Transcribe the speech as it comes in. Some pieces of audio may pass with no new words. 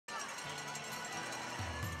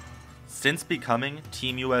Since becoming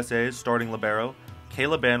Team USA's starting libero,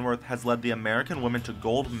 Kayla Banwarth has led the American women to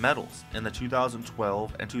gold medals in the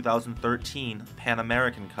 2012 and 2013 Pan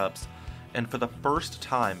American Cups, and for the first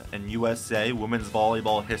time in USA women's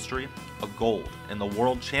volleyball history, a gold in the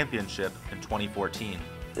World Championship in 2014.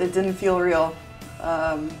 It didn't feel real.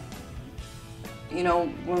 You know,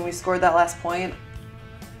 when we scored that last point,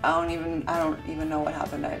 I don't even know what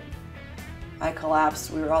happened. I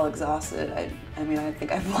collapsed. We were all exhausted. I mean, I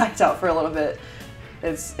think I blacked out for a little bit.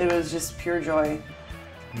 It was just pure joy.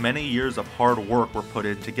 Many years of hard work were put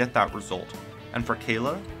in to get that result. And for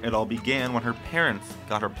Kayla, it all began when her parents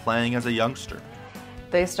got her playing as a youngster.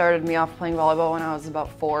 They started me off playing volleyball when I was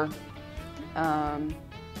about 4. And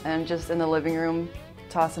just in the living room,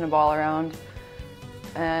 tossing a ball around.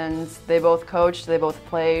 And they both coached, they both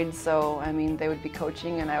played, so I mean, they would be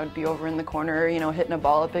coaching and I would be over in the corner, you know, hitting a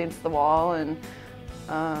ball up against the wall, and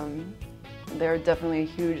they're definitely a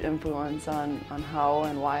huge influence on how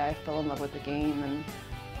and why I fell in love with the game.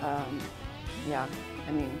 And yeah,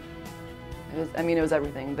 I mean, it was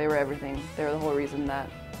everything. They were everything. They were the whole reason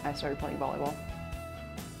that I started playing volleyball.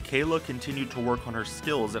 Kayla continued to work on her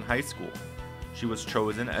skills in high school. She was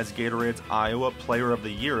chosen as Gatorade's Iowa Player of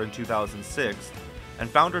the Year in 2006 and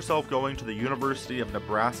found herself going to the University of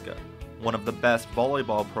Nebraska, one of the best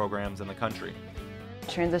volleyball programs in the country.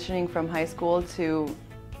 Transitioning from high school to,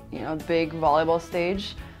 you know, big volleyball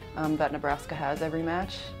stage that Nebraska has every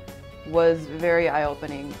match was very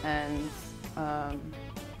eye-opening, and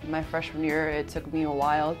my freshman year it took me a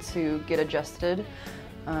while to get adjusted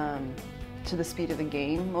to the speed of the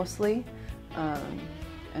game mostly,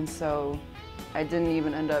 and so I didn't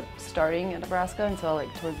even end up starting at Nebraska until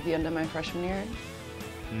like towards the end of my freshman year.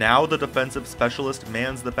 Now the defensive specialist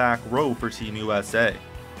mans the back row for Team USA,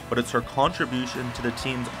 but it's her contribution to the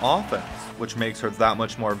team's offense which makes her that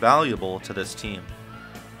much more valuable to this team.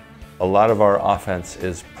 A lot of our offense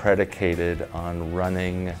is predicated on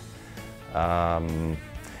running, on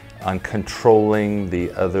controlling the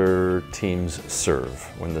other team's serve.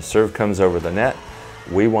 When the serve comes over the net,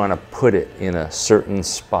 we want to put it in a certain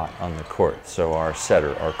spot on the court so our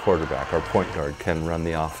setter, our quarterback, our point guard can run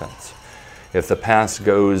the offense. If the pass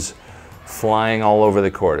goes flying all over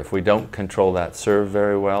the court, if we don't control that serve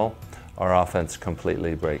very well, our offense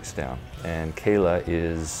completely breaks down. And Kayla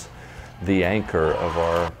is the anchor of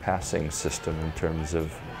our passing system in terms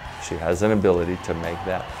of she has an ability to make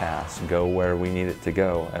that pass go where we need it to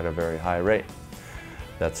go at a very high rate.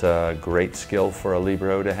 That's a great skill for a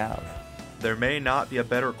libero to have. There may not be a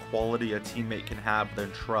better quality a teammate can have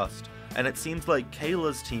than trust, and it seems like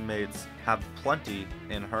Kayla's teammates have plenty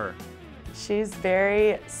in her. She's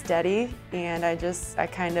very steady, and I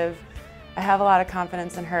have a lot of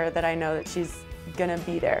confidence in her that I know that she's gonna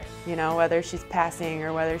be there. You know, whether she's passing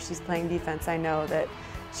or whether she's playing defense, I know that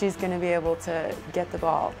she's gonna be able to get the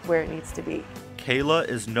ball where it needs to be. Kayla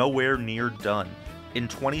is nowhere near done. In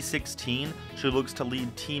 2016, she looks to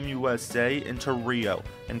lead Team USA into Rio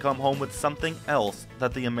and come home with something else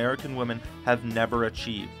that the American women have never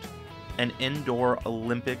achieved: an indoor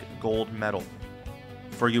Olympic gold medal.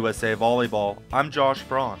 For USA Volleyball, I'm Josh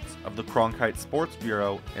Franz of the Cronkite Sports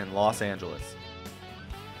Bureau in Los Angeles.